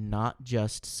resource, not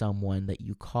just someone that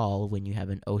you call when you have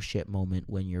an oh shit moment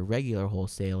when your regular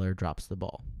wholesaler drops the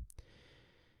ball,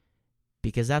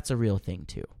 because that's a real thing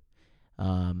too.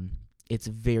 It's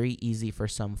very easy for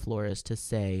some florists to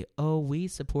say, oh, we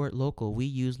support local, we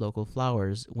use local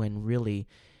flowers, when really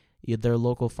their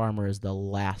local farmer is the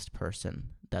last person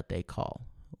that they call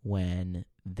when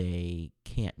they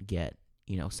can't get,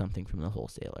 something from the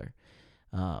wholesaler.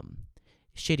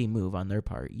 Shitty move on their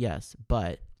part, yes,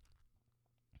 but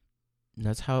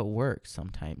that's how it works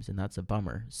sometimes, and that's a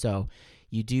bummer. So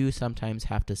you do sometimes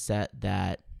have to set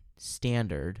that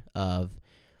standard of,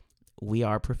 we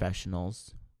are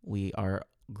professionals. We are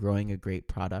growing a great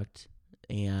product,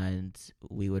 and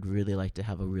we would really like to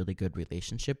have a really good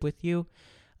relationship with you,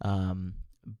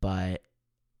 but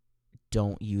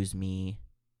don't use me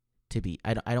to be,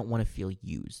 I don't want to feel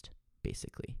used,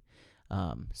 basically.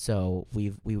 So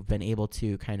we've been able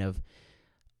to kind of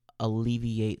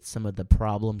alleviate some of the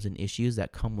problems and issues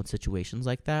that come with situations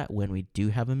like that when we do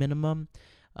have a minimum.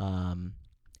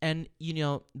 And,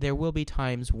 there will be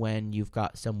times when you've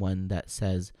got someone that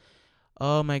says,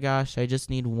 oh my gosh, I just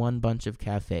need one bunch of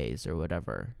cafes or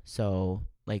whatever. So,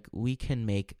 we can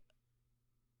make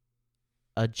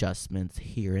adjustments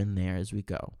here and there as we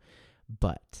go.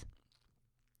 But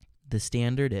the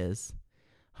standard is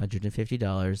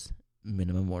 $150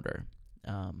 minimum order,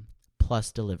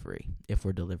 plus delivery if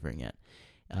we're delivering it.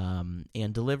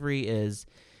 And delivery is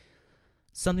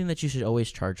something that you should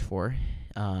always charge for,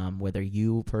 whether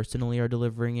you personally are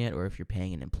delivering it, or if you're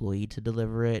paying an employee to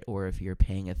deliver it, or if you're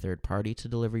paying a third party to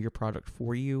deliver your product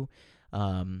for you.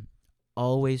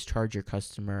 Always charge your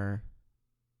customer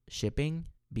shipping,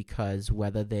 because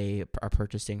whether they are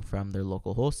purchasing from their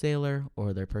local wholesaler,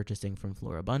 or they're purchasing from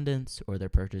Florabundance, or they're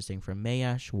purchasing from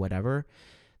Mayesh, whatever,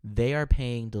 they are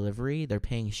paying delivery, they're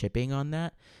paying shipping on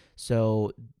that.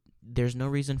 So there's no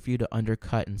reason for you to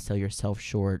undercut and sell yourself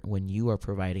short when you are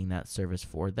providing that service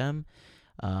for them,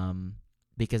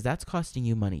 because that's costing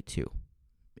you money too.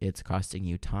 It's costing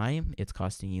you time, it's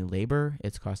costing you labor,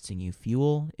 it's costing you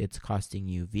fuel, it's costing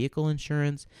you vehicle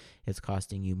insurance, it's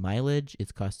costing you mileage,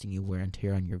 it's costing you wear and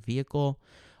tear on your vehicle.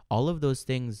 All of those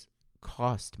things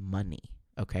cost money,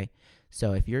 okay?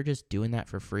 So if you're just doing that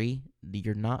for free,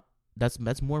 you're not,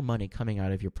 that's more money coming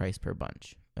out of your price per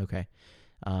bunch, okay?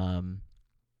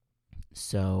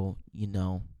 So,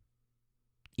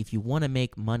 if you want to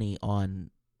make money on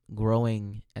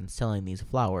growing and selling these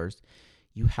flowers,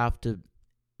 you have to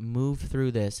move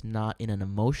through this not in an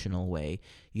emotional way.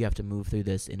 You have to move through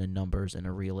this in a numbers and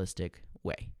a realistic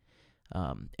way.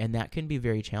 And that can be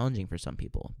very challenging for some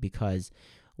people, because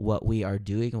what we are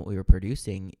doing and what we are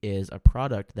producing is a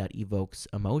product that evokes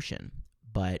emotion,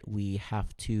 but we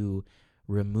have to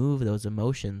remove those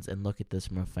emotions and look at this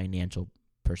from a financial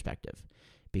perspective,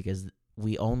 because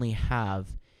we only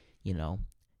have,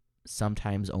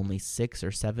 sometimes only 6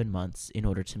 or 7 months in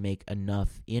order to make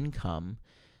enough income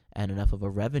and enough of a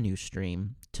revenue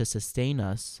stream to sustain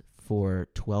us for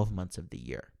 12 months of the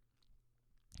year.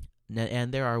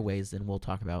 And there are ways, and we'll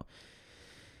talk about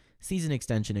season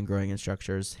extension and growing in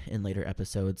structures in later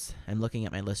episodes. I'm looking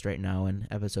at my list right now, and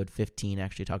episode 15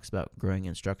 actually talks about growing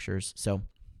in structures. So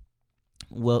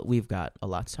we've got a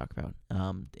lot to talk about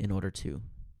in order to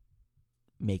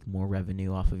make more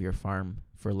revenue off of your farm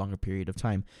for a longer period of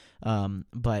time.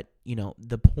 But,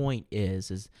 the point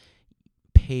is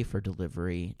pay for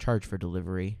delivery, charge for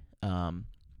delivery,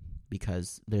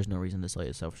 because there's no reason to sell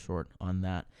yourself short on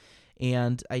that.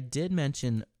 And I did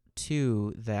mention,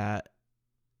 too, that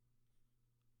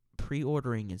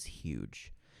pre-ordering is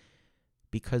huge,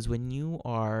 because when you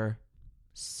are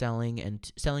selling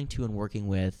to and working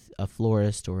with a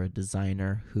florist or a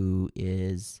designer who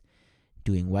is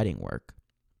doing wedding work,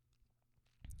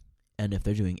 and if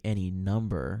they're doing any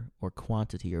number or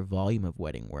quantity or volume of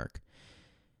wedding work,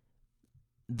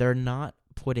 they're not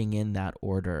putting in that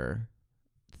order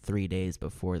 3 days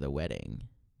before the wedding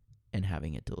and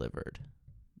having it delivered.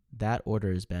 That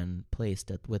order has been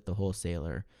placed with the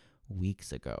wholesaler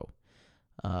weeks ago.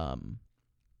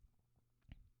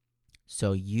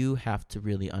 So you have to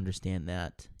really understand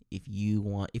that if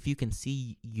you can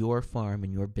see your farm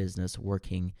and your business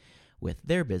working with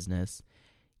their business,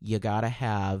 you got to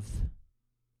have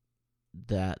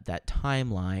that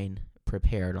timeline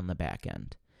prepared on the back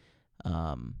end.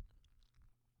 And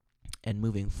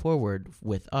moving forward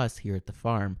with us here at the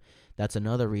farm, that's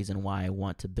another reason why I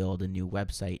want to build a new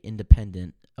website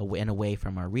independent and away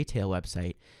from our retail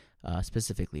website,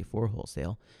 specifically for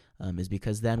wholesale, is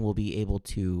because then we'll be able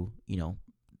to,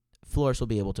 florists will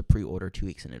be able to pre-order 2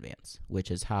 weeks in advance,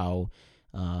 which is how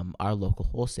our local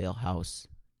wholesale house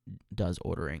does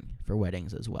ordering for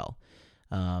weddings as well.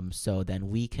 So then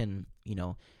we can,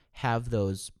 have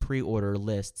those pre-order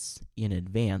lists in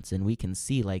advance, and we can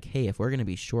see hey, if we're going to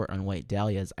be short on white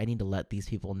dahlias, I need to let these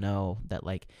people know that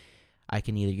I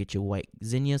can either get you white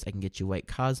zinnias, I can get you white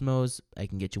cosmos, I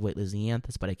can get you white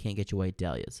lisianthus, but I can't get you white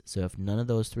dahlias. So if none of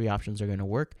those 3 options are going to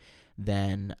work,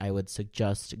 then I would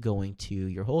suggest going to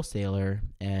your wholesaler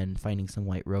and finding some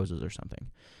white roses or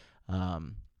something.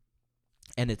 And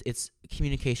it's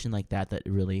communication like that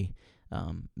really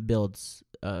builds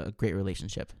a great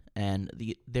relationship. And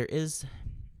there is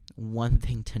one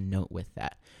thing to note with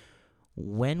that.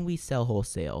 When we sell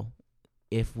wholesale,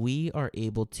 if we are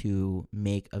able to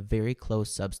make a very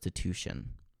close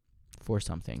substitution for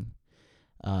something,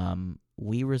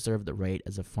 we reserve the right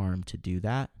as a farm to do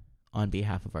that on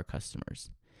behalf of our customers.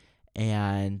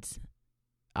 And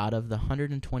out of the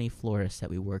 120 florists that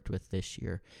we worked with this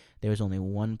year, there was only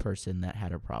one person that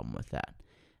had a problem with that.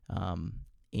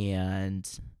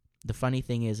 And the funny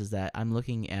thing is that I'm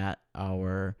looking at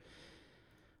our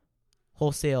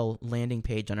wholesale landing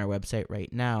page on our website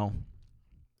right now,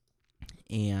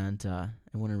 and I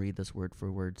want to read this word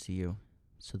for word to you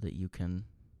so that you can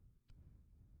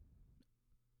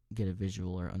get a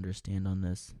visual or understand on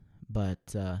this.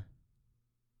 But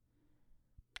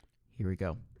here we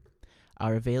go.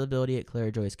 Our availability at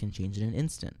Clarijoyce can change in an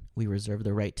instant. We reserve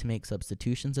the right to make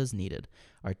substitutions as needed.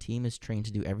 Our team is trained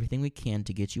to do everything we can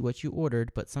to get you what you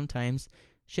ordered, but sometimes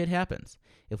shit happens.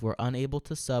 If we're unable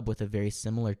to sub with a very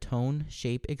similar tone,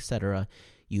 shape, etc.,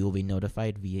 you will be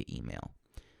notified via email.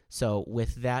 So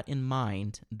with that in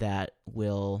mind, that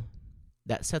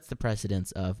sets the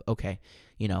precedence of, okay,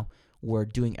 we're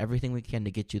doing everything we can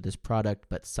to get you this product,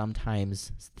 but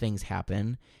sometimes things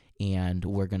happen and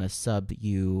we're going to sub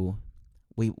you.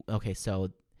 So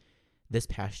this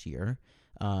past year,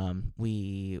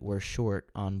 we were short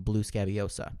on blue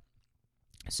scabiosa.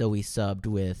 So we subbed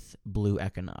with blue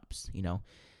echinops,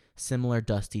 similar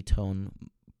dusty tone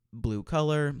blue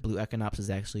color. Blue echinops is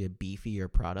actually a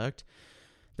beefier product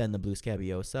than the blue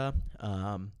scabiosa.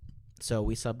 So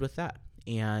we subbed with that,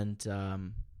 and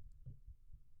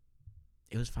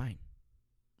it was fine.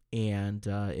 And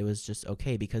it was just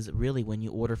okay, because really when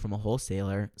you order from a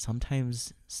wholesaler,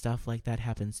 sometimes stuff like that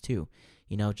happens too.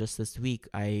 Just this week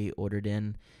I ordered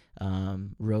in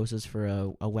roses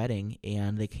for a wedding,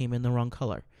 and they came in the wrong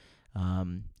color.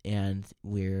 And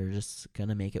we're just going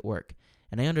to make it work.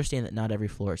 And I understand that not every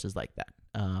florist is like that.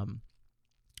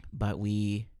 But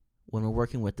when we're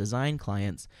working with design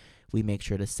clients, we make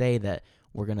sure to say that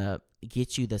we're going to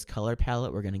get you this color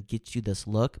palette, we're going to get you this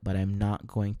look, but I'm not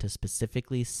going to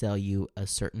specifically sell you a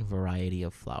certain variety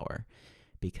of flower,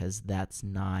 because that's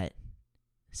not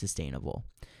sustainable.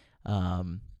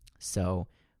 So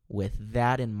with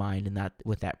that in mind, and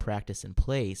with that practice in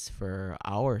place for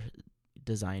our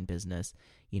design business,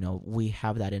 we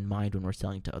have that in mind when we're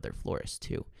selling to other florists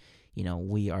too.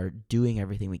 We are doing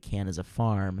everything we can as a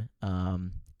farm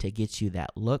to get you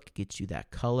that look, get you that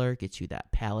color, get you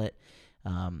that palette.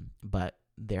 But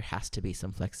there has to be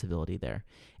some flexibility there.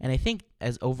 And I think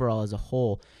as a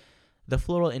whole, the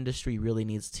floral industry really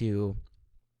needs to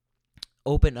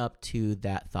open up to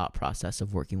that thought process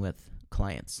of working with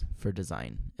clients for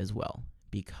design as well.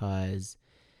 Because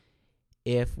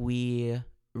if we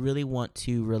really want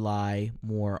to rely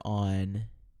more on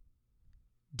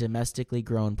domestically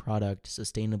grown product,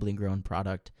 sustainably grown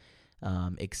product,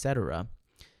 etc.,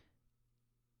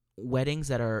 weddings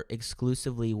that are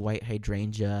exclusively white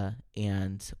hydrangea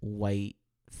and white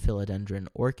philodendron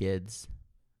orchids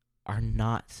are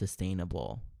not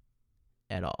sustainable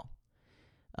at all.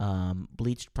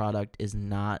 Bleached product is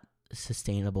not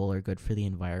sustainable or good for the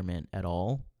environment at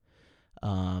all.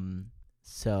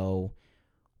 So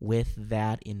with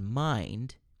that in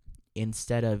mind,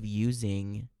 instead of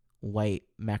using white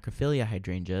macrophylla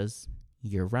hydrangeas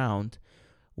year-round,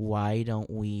 why don't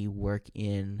we work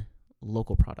in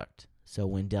local product? So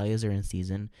when dahlias are in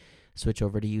season, switch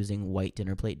over to using white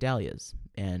dinner plate dahlias.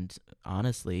 And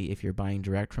honestly, if you're buying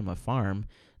direct from a farm,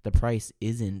 the price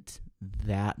isn't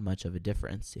that much of a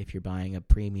difference if you're buying a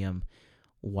premium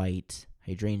white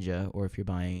hydrangea or if you're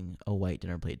buying a white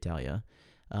dinner plate dahlia.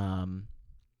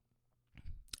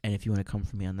 And if you want to come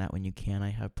for me on that when you can, I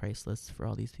have price lists for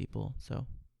all these people, so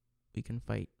we can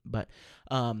fight. But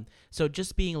so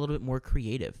just being a little bit more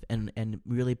creative and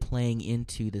really playing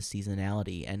into the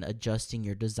seasonality and adjusting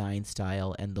your design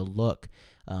style and the look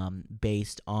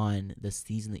based on the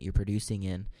season that you're producing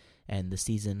in and the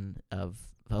season of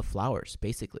flowers,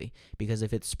 basically. Because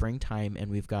if it's springtime and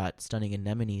we've got stunning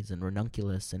anemones and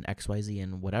ranunculus and XYZ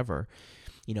and whatever,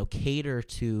 cater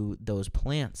to those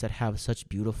plants that have such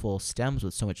beautiful stems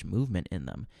with so much movement in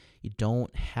them. You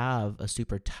don't have a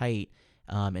super tight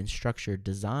and structured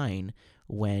design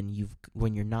when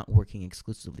you're not working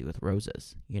exclusively with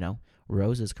roses.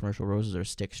 Commercial roses are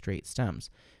stick straight stems,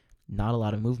 not a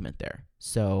lot of movement there.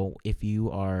 So if you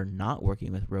are not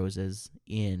working with roses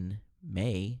in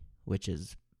May, which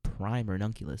is prime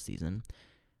ranunculus season,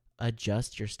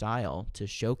 adjust your style to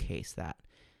showcase that.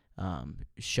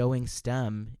 Showing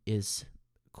stem is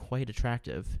quite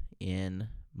attractive in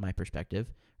my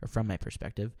perspective, or from my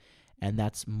perspective, and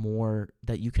that's more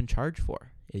that you can charge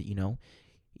for.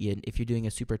 If you're doing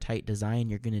a super tight design,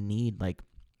 you're going to need like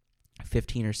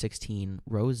 15 or 16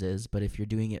 roses, but if you're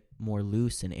doing it more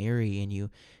loose and airy and you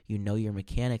know your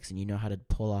mechanics and you know how to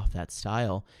pull off that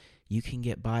style, You can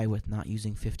get by with not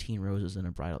using 15 roses in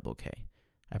a bridal bouquet.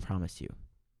 I promise you,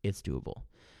 it's doable.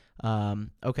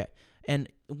 Okay. And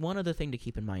one other thing to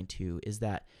keep in mind too is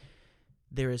that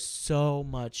there is so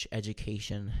much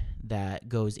education that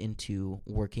goes into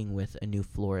working with a new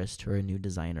florist or a new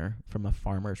designer from a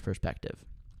farmer's perspective.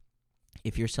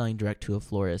 If you're selling direct to a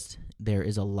florist, there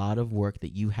is a lot of work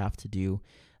that you have to do,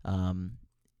 and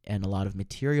a lot of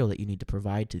material that you need to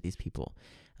provide to these people,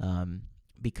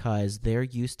 because they're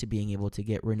used to being able to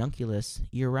get ranunculus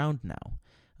year-round now.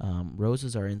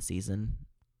 Roses are in season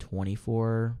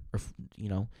 24 or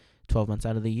 12 months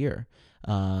out of the year.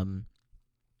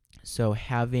 So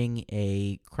having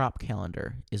a crop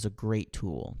calendar is a great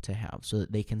tool to have so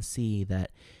that they can see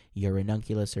that your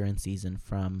ranunculus are in season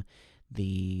from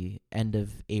the end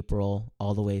of April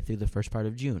all the way through the first part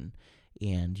of June,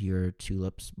 and your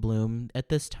tulips bloom at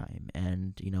this time,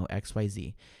 and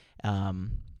XYZ.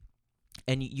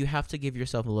 And you have to give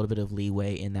yourself a little bit of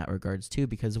leeway in that regards too,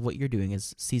 because what you're doing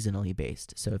is seasonally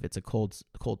based. So if it's a cold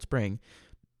spring,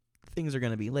 things are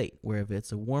going to be late. Where if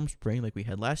it's a warm spring like we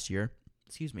had last year,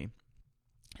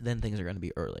 then things are going to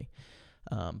be early.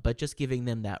 But just giving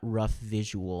them that rough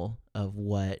visual of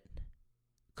what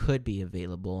could be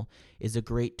available is a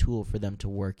great tool for them to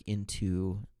work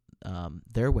into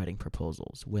their wedding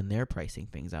proposals when they're pricing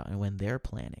things out and when they're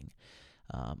planning.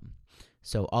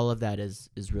 So all of that is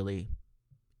really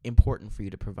important for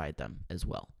you to provide them as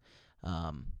well.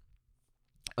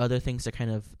 Other things to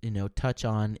kind of touch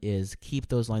on is keep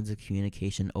those lines of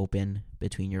communication open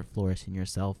between your florist and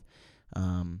yourself.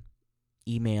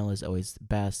 Email is always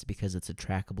best because it's a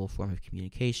trackable form of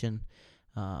communication.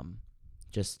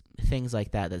 Just things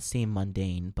like that seem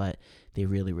mundane, but they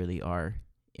really, really are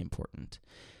important.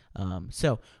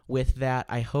 So with that,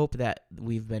 I hope that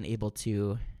we've been able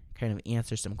to kind of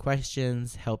answer some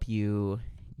questions, help you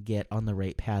get on the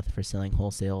right path for selling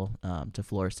wholesale to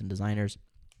florists and designers.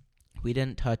 We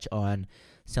didn't touch on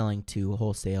selling to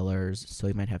wholesalers, so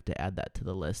we might have to add that to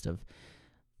the list of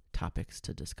topics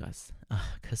to discuss,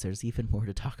 because there's even more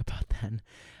to talk about then.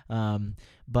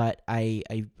 But I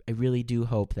really do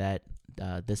hope that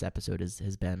this episode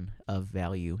has been of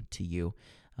value to you,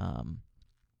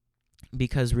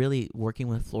 because really working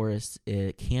with florists,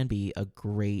 it can be a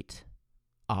great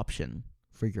option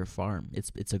for your farm.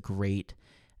 It's a great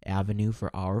avenue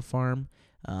for our farm.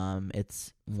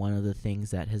 It's one of the things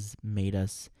that has made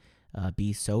us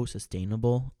be so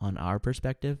sustainable on our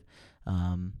perspective.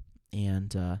 And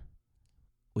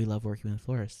we love working with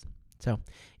florists. So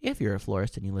if you're a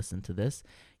florist and you listen to this,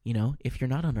 if you're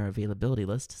not on our availability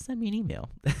list, send me an email.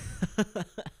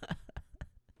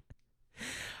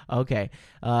 Okay,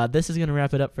 this is going to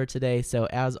wrap it up for today. So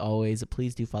as always,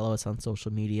 please do follow us on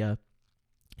social media.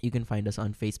 You can find us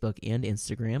on Facebook and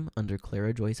Instagram under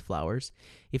Clara Joyce Flowers.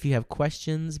 If you have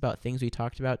questions about things we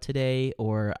talked about today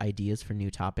or ideas for new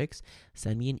topics,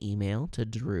 send me an email to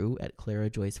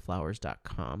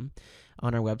drew@clarajoyceflowers.com.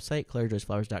 On our website,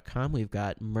 clarajoyceflowers.com, we've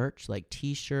got merch like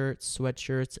t-shirts,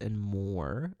 sweatshirts, and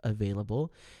more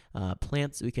available.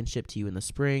 Plants we can ship to you in the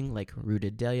spring, like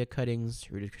rooted dahlia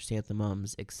cuttings, rooted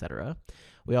chrysanthemums, etc.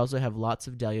 We also have lots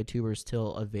of dahlia tubers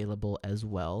still available as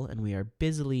well, and we are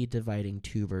busily dividing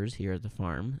tubers here at the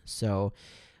farm. So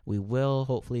we will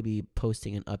hopefully be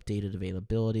posting an updated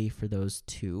availability for those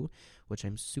too, which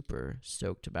I'm super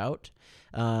stoked about.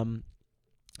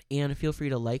 And feel free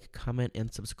to like, comment, and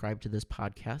subscribe to this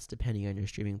podcast depending on your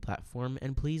streaming platform,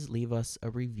 and please leave us a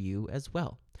review as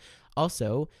well.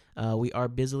 Also, we are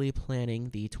busily planning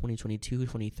the 2022,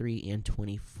 23, and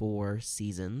 24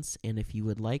 seasons, and if you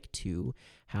would like to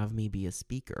have me be a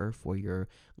speaker for your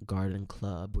garden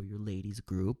club or your ladies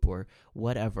group or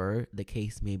whatever the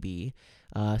case may be,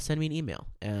 send me an email,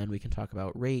 and we can talk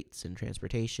about rates and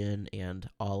transportation and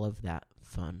all of that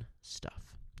fun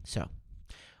stuff. So,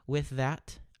 with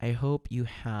that, I hope you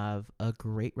have a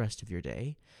great rest of your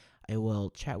day. I will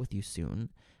chat with you soon.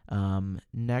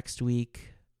 Next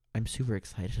week, I'm super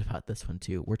excited about this one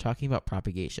too. We're talking about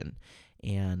propagation,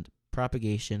 and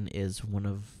propagation is one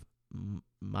of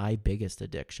my biggest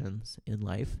addictions in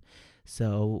life.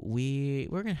 So we're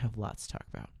going to have lots to talk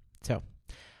about. So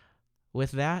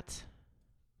with that,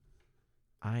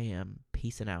 I am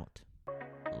peacing out.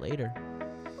 Later.